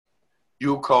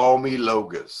You call me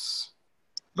Logos,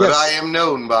 but Yes. I am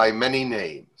known by many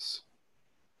names.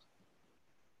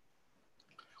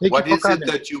 Thank What you for is it coming.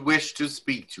 that you wish to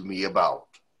speak to me about?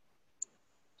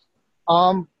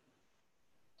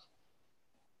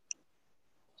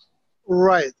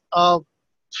 Right.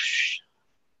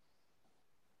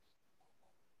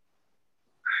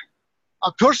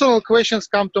 Personal questions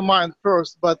come to mind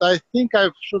first, but I think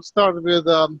I should start with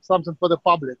something for the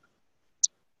public.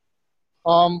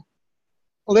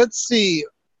 Let's see.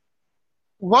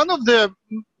 One of the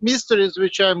mysteries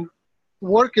which I'm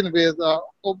working with,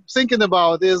 or thinking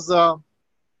about, is the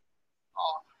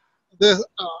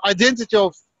identity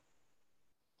of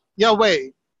Yahweh,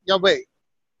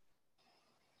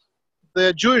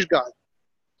 the Jewish God.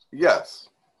 Yes.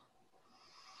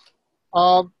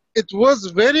 It was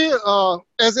very,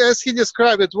 as he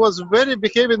described, it was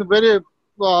behaving very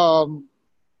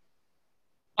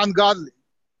ungodly.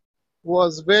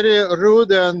 Was very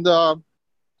rude and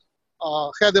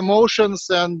had emotions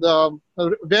and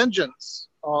vengeance.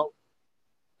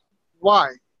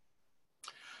 Why?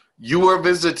 You were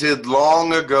visited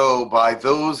long ago by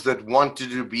those that wanted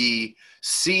to be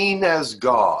seen as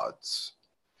gods.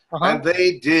 And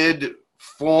they did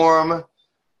form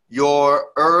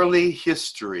your early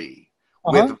history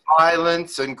with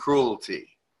violence and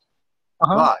cruelty.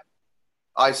 But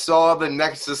I saw the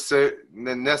necessity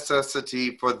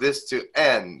for this to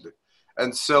end.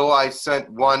 And so I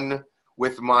sent one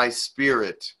with my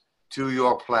spirit to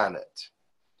your planet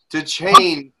to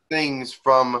change things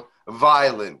from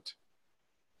violent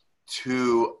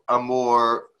to a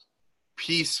more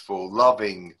peaceful,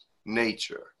 loving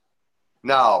nature.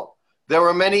 Now, there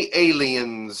are many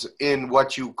aliens in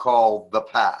what you call the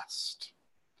past,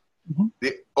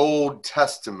 the Old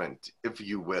Testament, if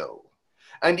you will.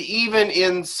 And even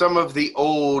in some of the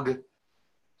old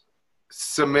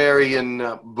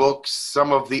Sumerian books,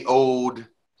 some of the old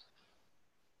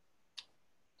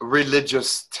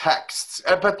religious texts,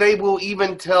 but they will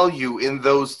even tell you in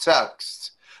those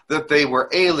texts that they were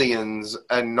aliens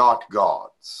and not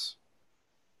gods.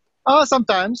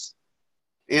 Sometimes.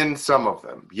 In some of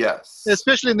them, yes.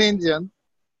 Especially in Indian.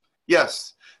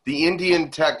 Yes, the Indian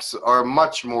texts are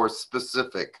much more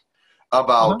specific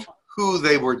about who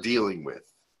they were dealing with.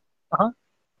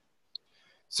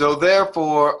 So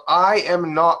therefore, I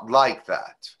am not like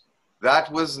that. That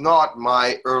was not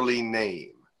my early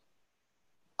name.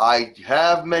 I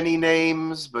have many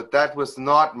names, but that was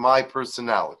not my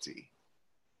personality.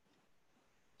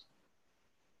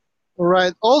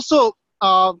 Right. Also,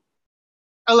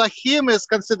 Elohim is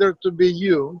considered to be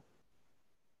you.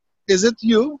 Is it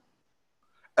you?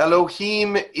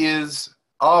 Elohim is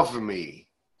of me.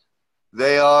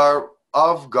 They are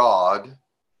of God,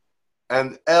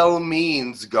 and El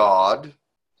means God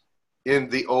in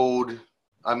the old,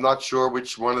 I'm not sure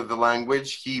which one of the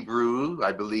language, Hebrew,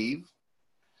 I believe.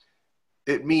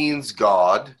 It means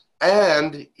God,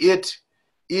 and it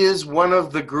is one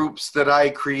of the groups that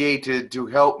I created to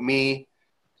help me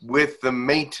with the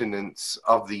maintenance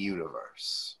of the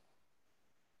universe.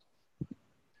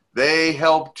 They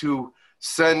help to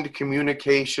send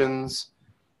communications,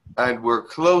 and we're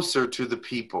closer to the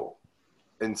people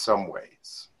in some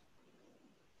ways.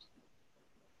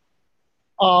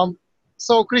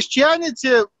 So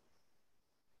Christianity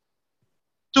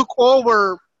took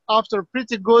over after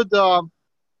pretty good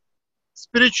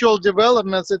spiritual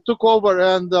developments. It took over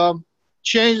and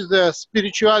changed the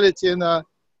spirituality in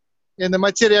the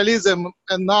materialism,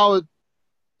 and now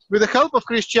with the help of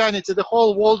Christianity, the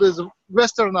whole world is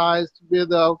westernized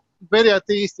with a very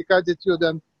atheistic attitude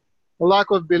and a lack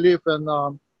of belief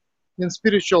in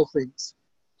spiritual things.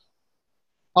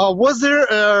 Was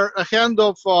there a hand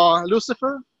of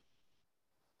Lucifer?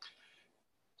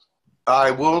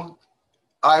 I will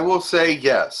say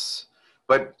yes,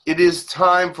 but it is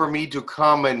time for me to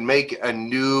come and make a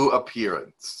new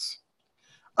appearance,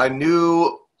 a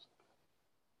new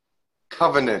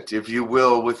covenant, if you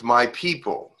will, with my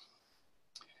people,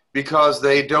 because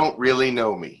they don't really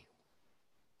know me.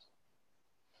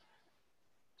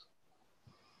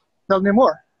 Tell me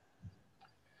more.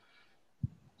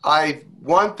 I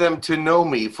want them to know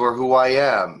me for who I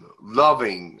am,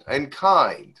 loving and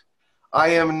kind. I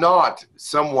am not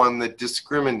someone that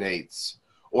discriminates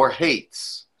or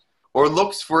hates or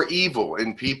looks for evil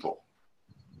in people.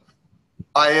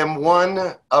 I am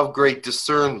one of great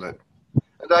discernment,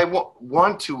 and I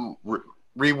want to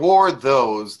reward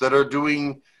those that are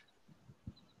doing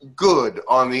good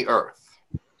on the earth.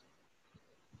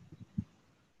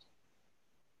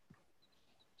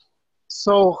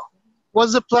 So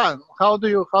what's the plan? How do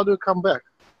you come back?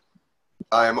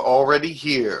 I am already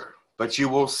here, but you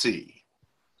will see.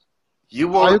 You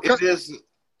will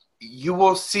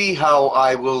see how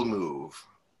I will move,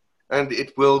 and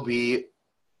it will be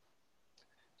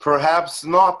perhaps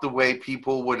not the way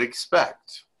people would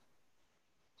expect.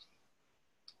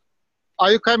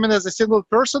 Are you coming as a single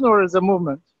person or as a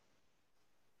movement?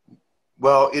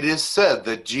 Well, it is said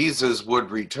that Jesus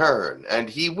would return, and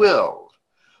he will.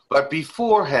 But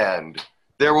beforehand,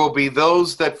 there will be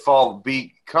those that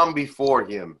come before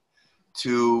him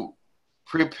to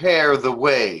prepare the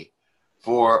way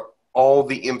for all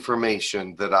the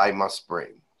information that I must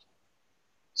bring.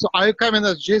 So are you coming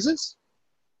as Jesus?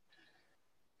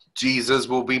 Jesus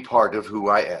will be part of who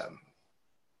I am.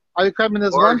 Are you coming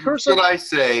as or one person? should I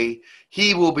say,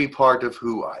 he will be part of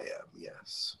who I am,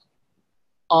 yes.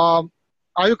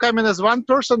 Are you coming as one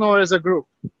person or as a group?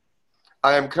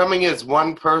 I am coming as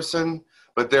one person,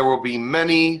 but there will be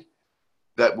many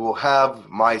that will have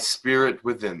my spirit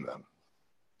within them.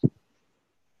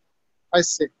 I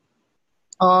see.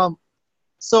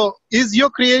 So is your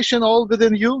creation all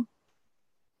within you?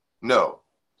 No.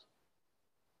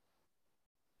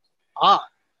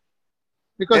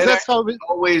 Because And that's how we...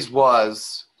 always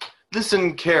was.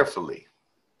 Listen carefully.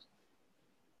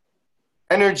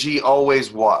 Energy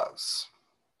always was.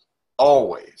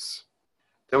 Always.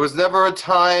 There was never a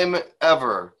time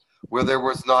ever where there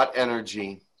was not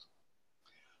energy.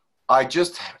 I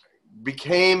just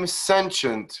became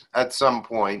sentient at some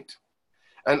point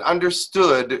and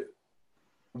understood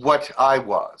what I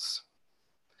was.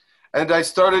 And I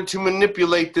started to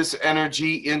manipulate this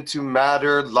energy into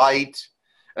matter, light,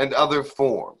 and other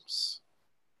forms.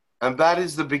 And that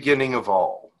is the beginning of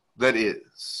all that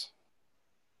is.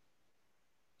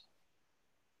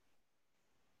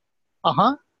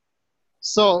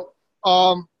 So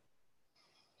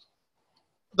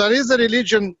there is a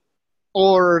religion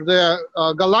or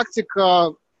the galactic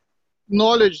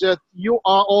knowledge that you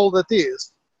are all that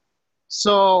is.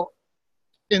 So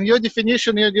in your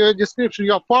definition, in your description,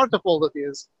 you are part of all that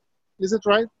is. Is it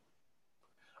right?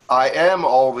 I am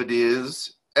all that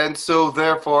is, and so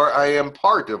therefore I am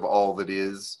part of all that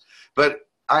is, but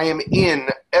I am in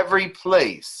every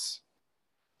place.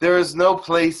 There is no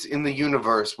place in the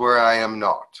universe where I am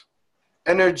not.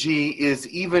 Energy is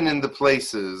even in the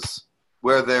places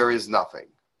where there is nothing.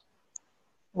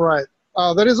 Right.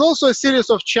 There is also a series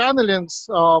of channelings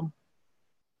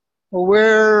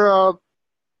where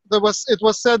it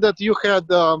was said that you had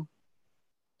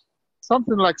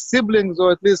something like siblings,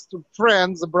 or at least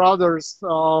friends, brothers,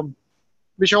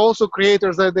 which are also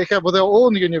creators, that they have their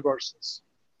own universes.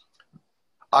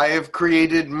 I have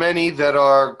created many that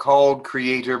are called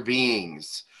creator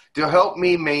beings to help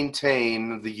me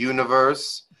maintain the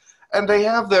universe, and they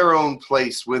have their own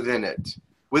place within it,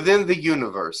 within the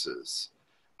universes.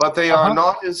 But they are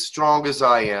not as strong as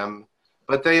I am,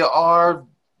 but they are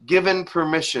given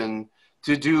permission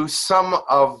to do some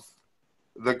of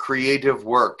the creative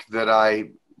work that I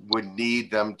would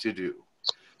need them to do.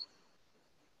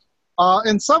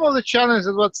 In some of the channels,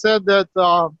 it was said that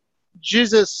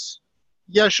Jesus,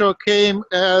 Yeshua, came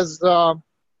as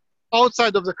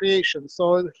outside of the creation,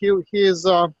 so he is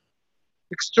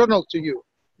external to you.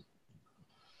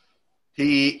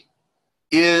 He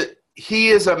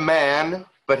is a man,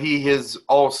 but he is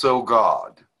also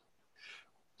God.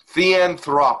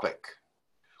 Theanthropic,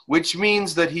 which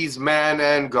means that he's man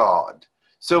and God.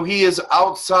 So he is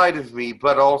outside of me,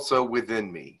 but also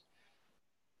within me.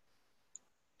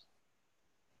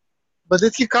 But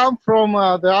did he come from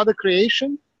the other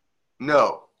creation?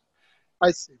 No.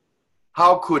 I see.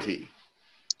 How could he?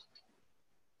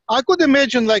 I could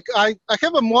imagine, like, I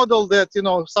have a model that,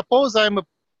 suppose I'm a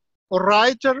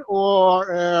writer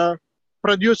or a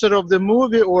producer of the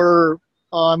movie or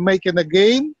making a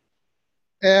game,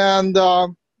 and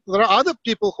there are other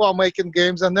people who are making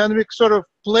games, and then we sort of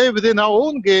play within our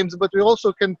own games, but we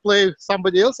also can play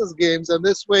somebody else's games, and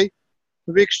this way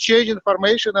we exchange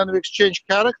information and we exchange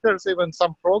characters, even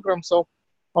some programs. So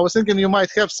I was thinking you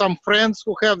might have some friends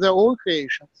who have their own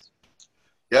creations.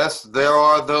 Yes, there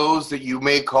are those that you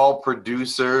may call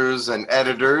producers and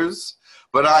editors,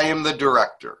 but I am the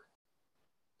director.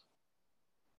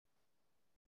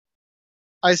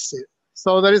 I see.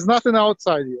 So there is nothing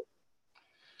outside you.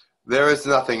 There is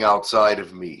nothing outside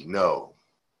of me, no.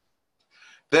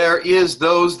 There is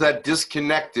those that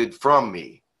disconnected from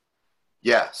me,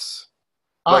 yes.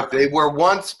 But they were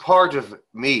once part of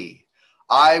me.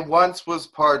 I once was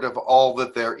part of all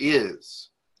that there is.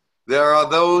 There are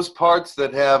those parts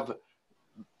that have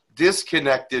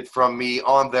disconnected from me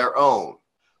on their own.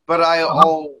 But I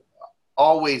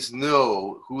always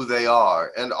know who they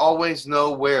are and always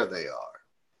know where they are.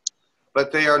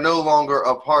 But they are no longer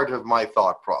a part of my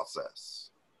thought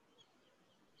process.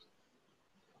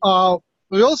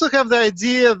 We also have the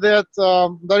idea that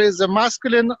there is a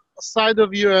masculine side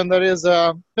of you and there is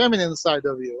a feminine side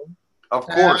of you. Of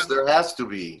course, there has to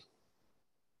be.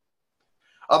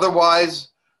 Otherwise,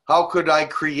 how could I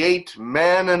create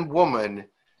man and woman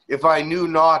if I knew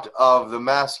not of the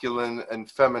masculine and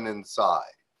feminine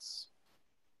sides?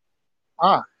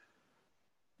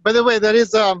 By the way, there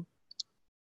is a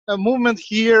movement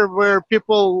here where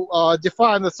people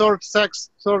define the third sex,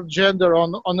 third gender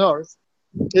on Earth.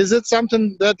 Is it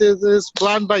something that is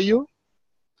planned by you?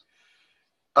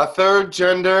 A third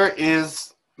gender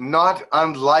is not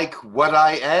unlike what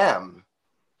I am.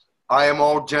 I am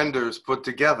all genders put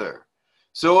together.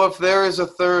 So if there is a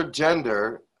third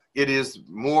gender, it is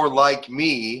more like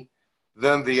me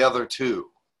than the other two.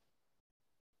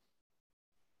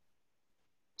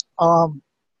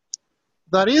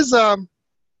 There is,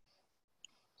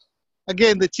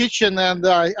 again, the teaching, and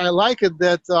I like it,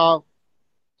 that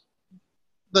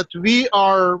that we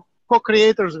are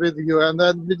co-creators with you, and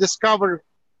then we discover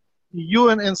you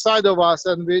inside of us,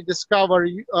 and we discover,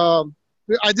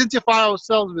 we identify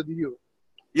ourselves with you.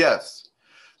 Yes,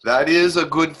 that is a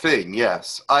good thing,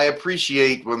 yes. I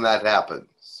appreciate when that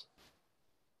happens.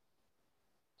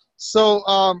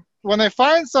 So when I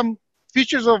find some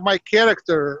features of my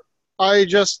character, I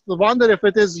just wonder if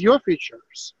it is your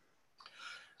features.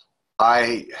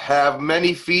 I have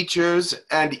many features,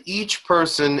 and each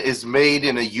person is made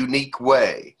in a unique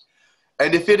way.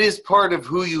 And if it is part of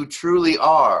who you truly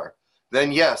are,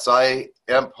 then yes, I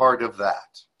am part of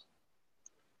that.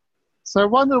 So I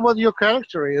wonder what your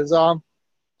character is,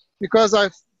 because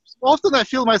often I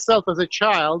feel myself as a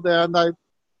child, and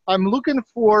I'm looking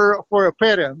for a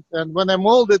parent, and when I'm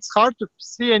old, it's hard to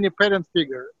see any parent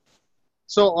figure.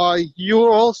 So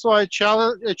you're also a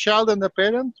child and a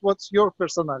parent. What's your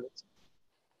personality?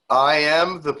 I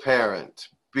am the parent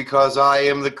because I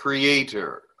am the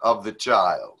creator of the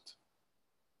child.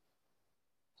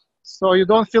 So you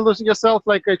don't feel yourself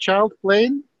like a child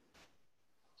playing?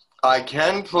 I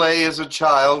can play as a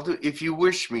child if you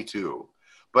wish me to,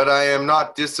 but I am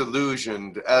not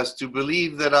disillusioned as to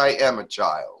believe that I am a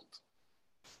child.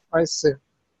 I see.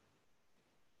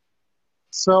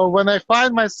 So when I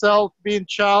find myself being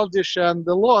childish and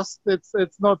lost, it's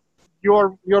not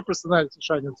your personality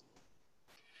shining.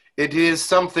 It is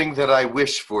something that I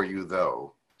wish for you,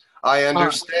 though. I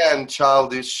understand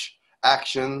childish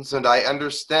actions, and I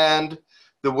understand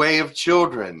the way of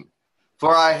children.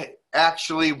 For I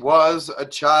actually was a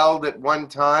child at one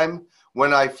time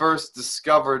when I first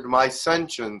discovered my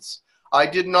sentience. I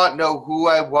did not know who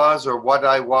I was or what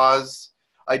I was.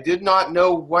 I did not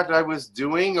know what I was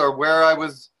doing or where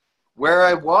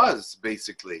I was,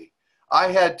 basically.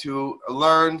 I had to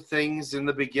learn things in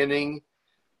the beginning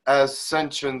as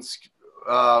sentience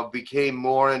became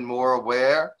more and more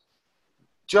aware,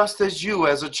 just as you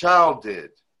as a child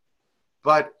did.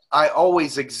 But I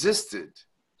always existed.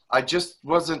 I just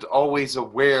wasn't always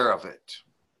aware of it.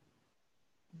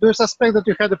 Do you suspect that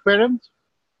you had a parent?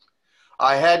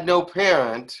 I had no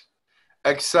parent,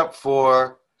 except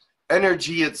for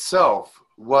energy itself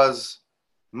was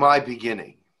my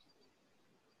beginning.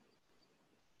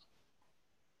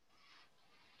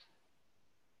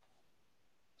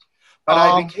 But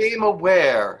I became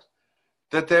aware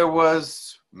that there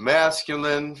was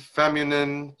masculine,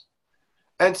 feminine,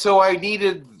 and so I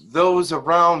needed those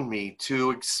around me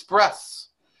to express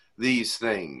these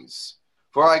things,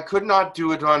 for I could not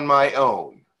do it on my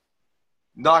own,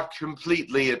 not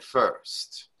completely at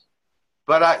first.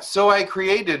 But so I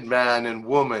created man and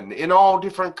woman in all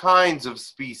different kinds of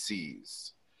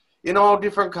species, in all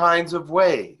different kinds of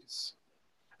ways.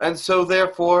 And so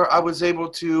therefore I was able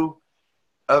to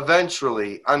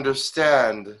eventually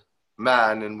understand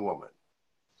man and woman.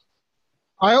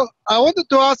 I wanted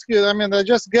to ask you, I mean, I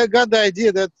just got the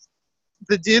idea that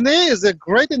the DNA is a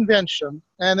great invention,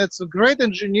 and it's a great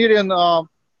engineering,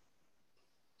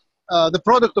 the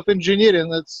product of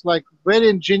engineering. It's like very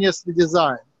ingeniously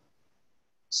designed.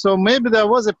 So maybe there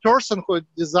was a person who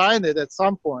designed it at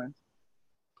some point.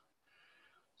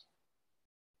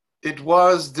 It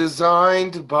was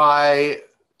designed by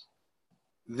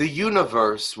the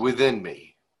universe within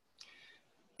me.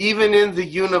 Even in the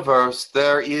universe,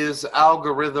 there is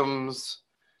algorithms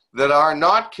that are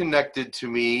not connected to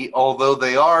me, although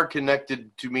they are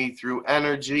connected to me through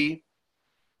energy.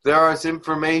 There is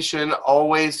information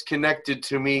always connected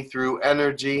to me through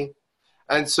energy.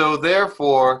 And so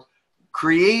therefore,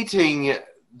 creating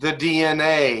the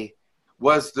DNA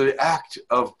was the act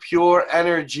of pure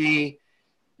energy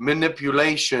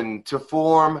manipulation to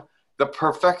form the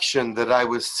perfection that I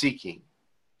was seeking.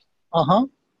 Uh-huh.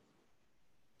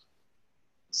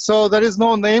 So there is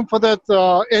no name for that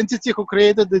entity who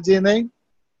created the DNA?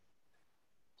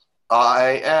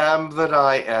 I am that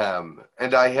I am,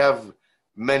 and I have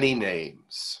many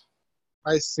names.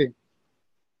 I see.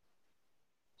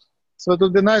 So it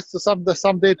would be nice to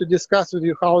someday to discuss with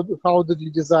you how did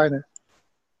you design it.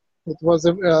 It was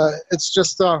it's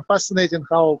just fascinating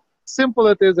how simple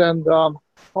it is and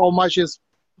how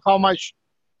much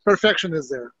perfection is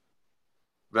there.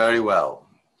 Very well.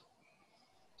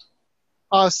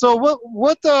 So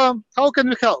how can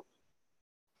we help?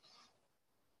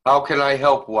 How can I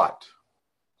help what?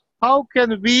 How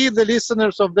can we, the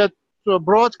listeners of that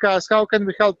broadcast, how can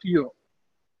we help you?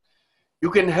 You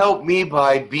can help me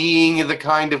by being the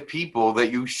kind of people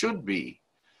that you should be.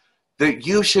 That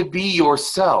you should be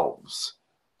yourselves.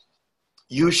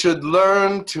 You should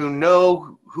learn to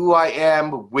know who I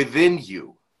am within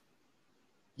you.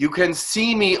 You can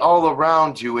see me all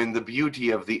around you in the beauty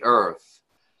of the earth,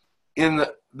 in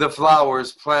the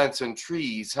flowers, plants, and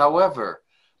trees. However,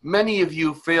 many of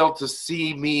you fail to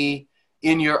see me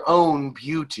in your own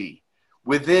beauty,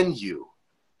 within you,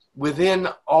 within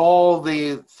all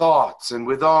the thoughts and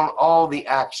within all the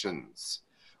actions.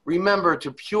 Remember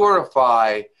to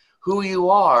purify who you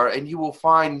are, and you will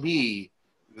find me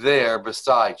there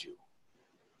beside you.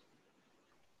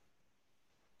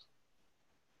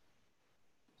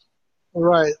 All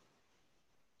right.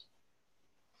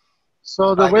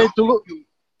 So the I way don't to look... think you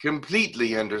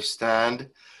completely understand,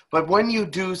 but when you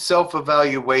do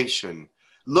self-evaluation,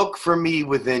 look for me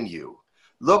within you.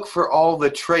 Look for all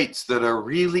the traits that are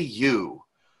really you,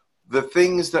 the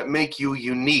things that make you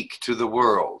unique to the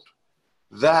world.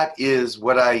 That is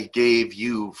what I gave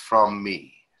you from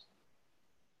me.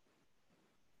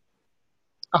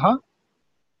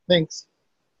 Thanks.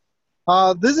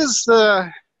 This is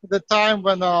the time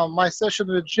when my session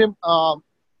with Jim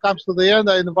comes to the end.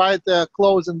 I invite a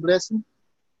closing blessing.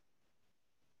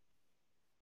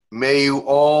 May you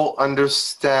all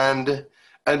understand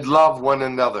and love one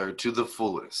another to the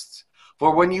fullest.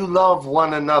 For when you love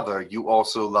one another, you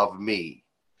also love me.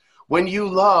 When you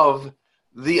love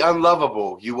the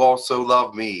unlovable, you also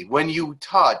love me. When you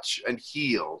touch and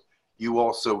heal, you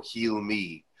also heal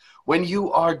me. When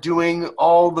you are doing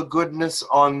all the goodness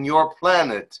on your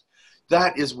planet,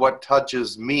 that is what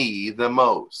touches me the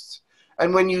most.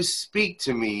 And when you speak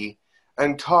to me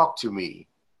and talk to me,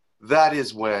 that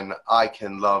is when I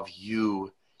can love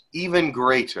you even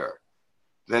greater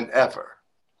than ever.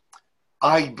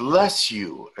 I bless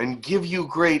you and give you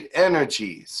great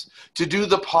energies to do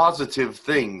the positive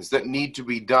things that need to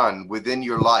be done within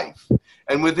your life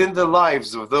and within the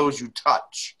lives of those you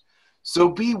touch. So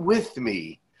be with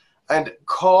me and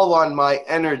call on my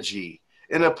energy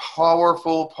in a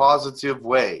powerful, positive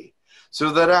way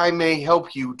so that I may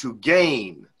help you to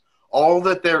gain all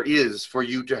that there is for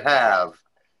you to have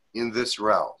in this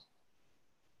realm.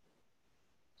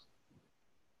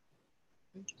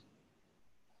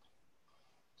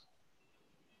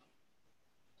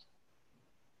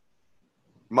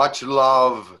 Much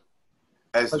love,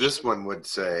 as this one would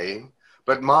say,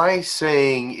 but my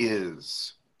saying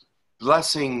is,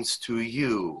 blessings to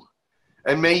you,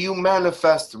 and may you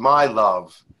manifest my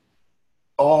love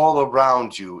all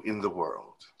around you in the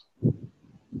world.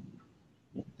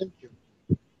 Thank you.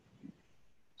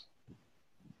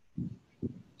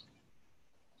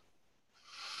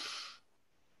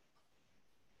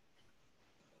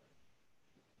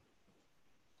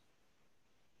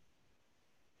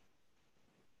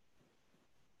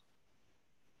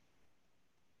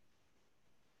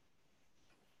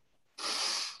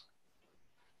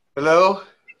 Hello?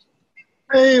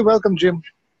 Hey, welcome, Jim.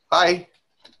 Hi.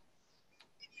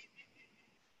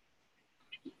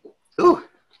 Ooh.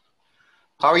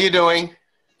 How are you doing?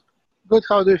 Good.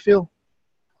 How do you feel?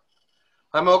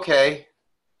 I'm okay.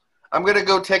 I'm going to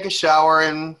go take a shower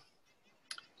and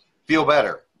feel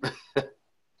better.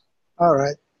 All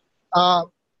right.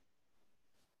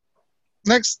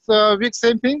 Next week,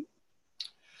 same thing?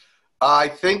 I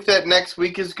think that next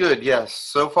week is good, yes,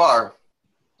 so far.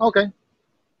 Okay.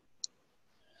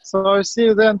 So I'll see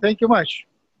you then. Thank you much.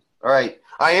 All right.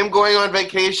 I am going on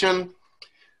vacation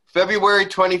February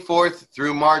 24th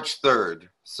through March 3rd.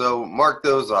 So mark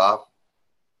those off.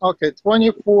 Okay,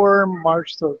 24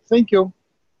 March 3rd. Thank you.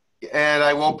 And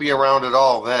I won't be around at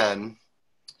all then.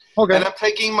 Okay. And I'm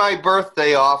taking my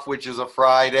birthday off, which is a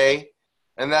Friday,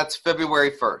 and that's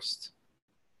February 1st.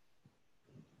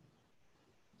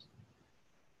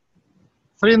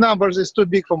 3 numbers is too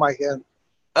big for my hand.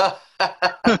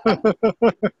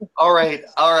 All right.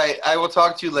 I will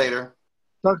talk to you later.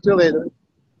 Talk to you later.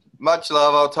 Much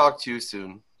love. I'll talk to you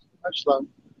soon. Much love.